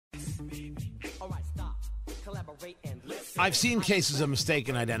I've seen cases of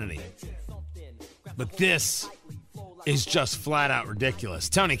mistaken identity, but this is just flat out ridiculous.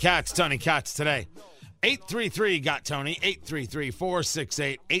 Tony Katz today. 833-GOT-TONY,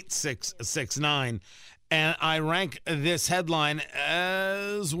 833-468-8669. And I rank this headline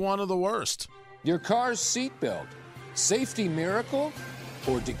as one of the worst. Your car's seatbelt, safety miracle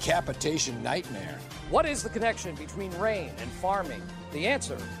or decapitation nightmare? What is the connection between rain and farming? The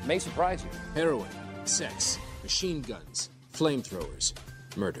answer may surprise you. Heroin, sex, machine guns, flamethrowers,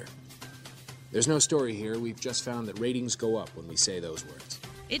 murder. There's no story here. We've just found that ratings go up when we say those words.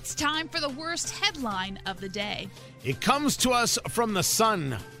 It's time for the worst headline of the day. It comes to us from The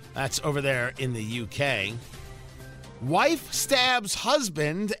Sun. That's over there in the UK. Wife stabs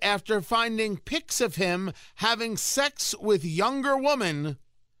husband after finding pics of him having sex with younger woman,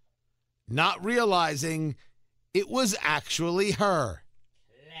 not realizing it was actually her.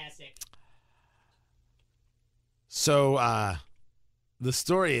 Classic. So, the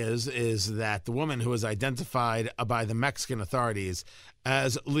story is that the woman who was identified by the Mexican authorities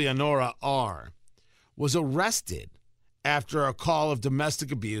as Leonora R. was arrested after a call of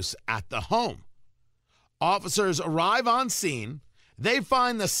domestic abuse at the home. Officers arrive on scene. They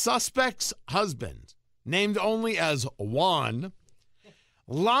find the suspect's husband, named only as Juan,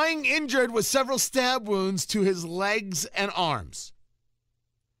 lying injured with several stab wounds to his legs and arms.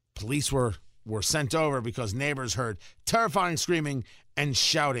 Police were sent over because neighbors heard terrifying screaming and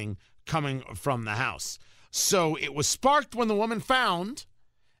shouting coming from the house. So it was sparked when the woman found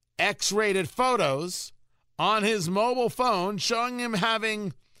X-rated photos on his mobile phone showing him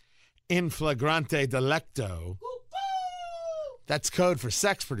having in flagrante delicto. That's code for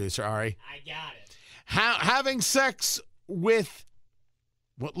sex, producer Ari. I got it. Having sex with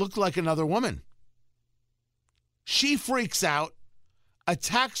what looked like another woman. She freaks out,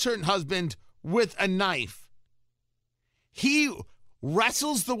 attacks her husband with a knife. He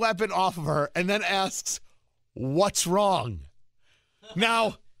wrestles the weapon off of her and then asks, "What's wrong?"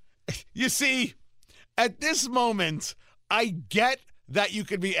 Now, you see, at this moment, I get that you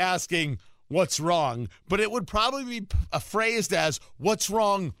could be asking, "What's wrong?" But it would probably be phrased as, "What's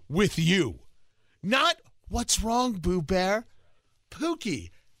wrong with you?" Not, "What's wrong, Boo Bear?" Pookie,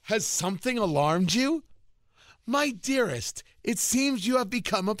 has something alarmed you? My dearest, it seems you have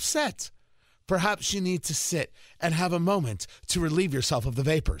become upset. Perhaps you need to sit and have a moment to relieve yourself of the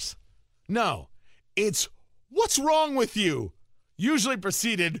vapors. No, it's, "What's wrong with you?" Usually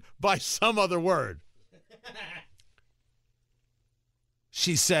preceded by some other word.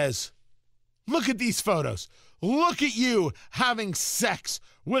 She says, "Look at these photos. Look at you having sex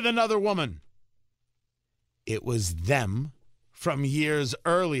with another woman." It was them from years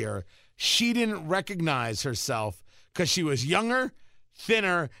earlier. She didn't recognize herself because she was younger,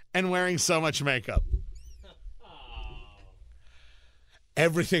 thinner, and wearing so much makeup.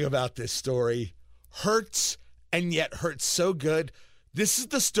 Everything about this story hurts, and yet hurts so good. This is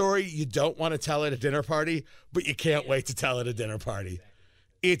the story you don't want to tell at a dinner party, but you can't wait to tell at a dinner party.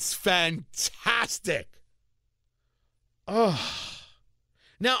 It's fantastic. Oh.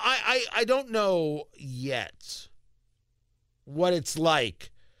 Now, I don't know yet what it's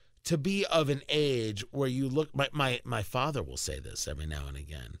like to be of an age where you look, my father will say this every now and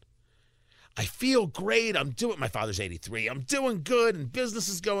again. I feel great. My father's 83. I'm doing good and business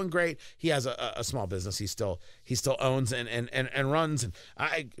is going great. He has a small business. He still owns and runs. And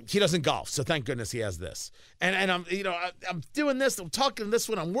he doesn't golf. So thank goodness he has this. And I'm doing this. I'm talking to this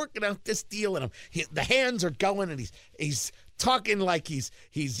one. I'm working out this deal and the hands are going and he's talking like he's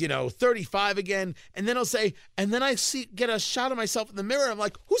 35 again. And then he'll say, and then I get a shot of myself in the mirror. I'm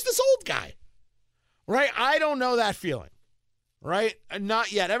like, who's this old guy? Right? I don't know that feeling. Right?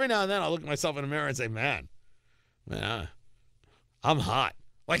 Not yet. Every now and then I'll look at myself in the mirror and say, man, I'm hot.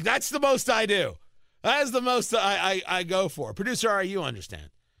 Like, that's the most I do. That is the most I go for. Producer Ari, you understand.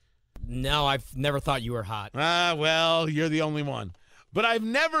 No, I've never thought you were hot. Well, you're the only one. But I've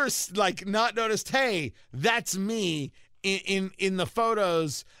never, not noticed, hey, that's me in the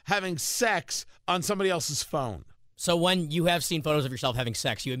photos having sex on somebody else's phone. So when you have seen photos of yourself having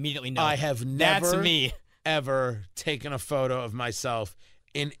sex, you immediately know. I have never That's me. Ever taken a photo of myself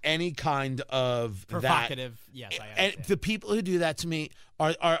in any kind of provocative. That. Yes, I understand. And the people who do that to me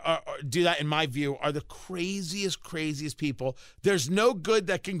are do that, in my view, are the craziest people. There's no good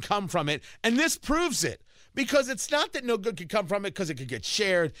that can come from it, and this proves it. Because it's not that no good could come from it, because it could get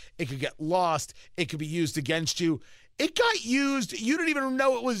shared, it could get lost, it could be used against you. It got used. You didn't even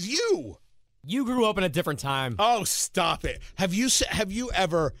know it was you. You grew up in a different time. Oh, stop it! Have you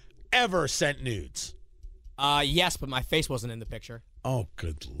ever sent nudes? Yes, but my face wasn't in the picture. Oh,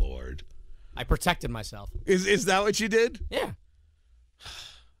 good Lord. I protected myself. Is that what you did? Yeah.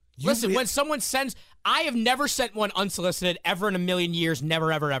 Listen, when someone sends, I have never sent one unsolicited ever in a million years,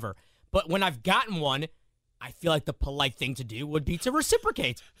 never, ever, ever. But when I've gotten one, I feel like the polite thing to do would be to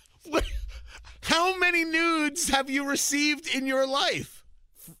reciprocate. How many nudes have you received in your life?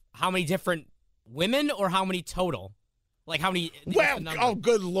 How many different women or how many total? Like how many? Well, oh,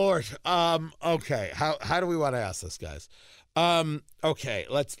 good Lord. Okay. How do we want to ask this, guys? Okay,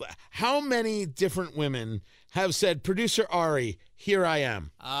 how many different women have said, Producer Ari, here I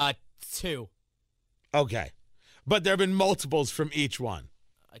am? 2. Okay. But there have been multiples from each one.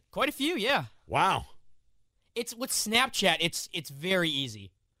 Quite a few, yeah. Wow. It's with Snapchat, it's very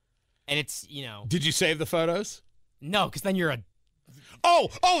easy. And it's, Did you save the photos? No, because then you're a... Oh,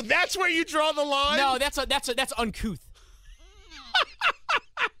 that's where you draw the line? No, that's uncouth.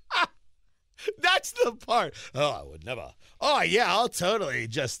 That's the part. Oh, I would never. Oh, yeah, I'll totally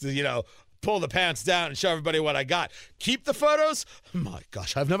just, pull the pants down and show everybody what I got. Keep the photos? My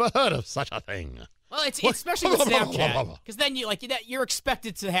gosh, I've never heard of such a thing. Well, it's especially with Snapchat, because then you're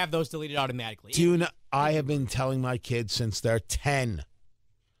expected to have those deleted automatically. I have been telling my kids since they're 10,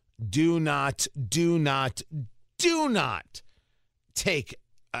 do not take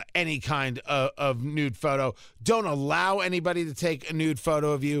any kind of nude photo. Don't allow anybody to take a nude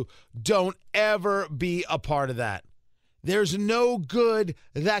photo of you. Don't ever be a part of that. There's no good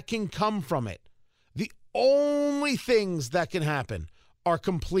that can come from it. The only things that can happen are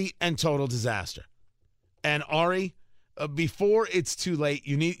complete and total disaster. And Ari, before it's too late,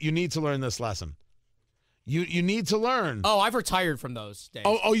 you need to learn this lesson. You need to learn. Oh, I've retired from those days.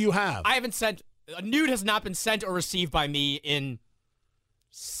 Oh, you have? I haven't sent... A nude has not been sent or received by me in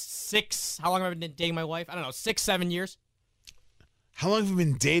 6... How long have I been dating my wife? I don't know, 6, 7 years. How long have you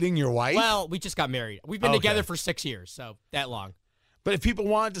been dating your wife? Well, we just got married. We've been together for 6 years, so that long. But if people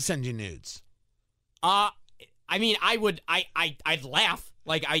wanted to send you nudes? I mean, I'd laugh.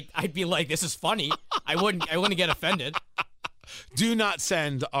 Like, I'd be like, this is funny. I wouldn't get offended. Do not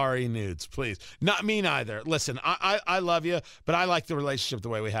send Ari nudes, please. Not me neither. Listen, I love you, but I like the relationship the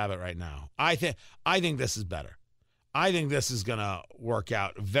way we have it right now. I think this is better. I think this is going to work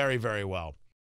out very, very well.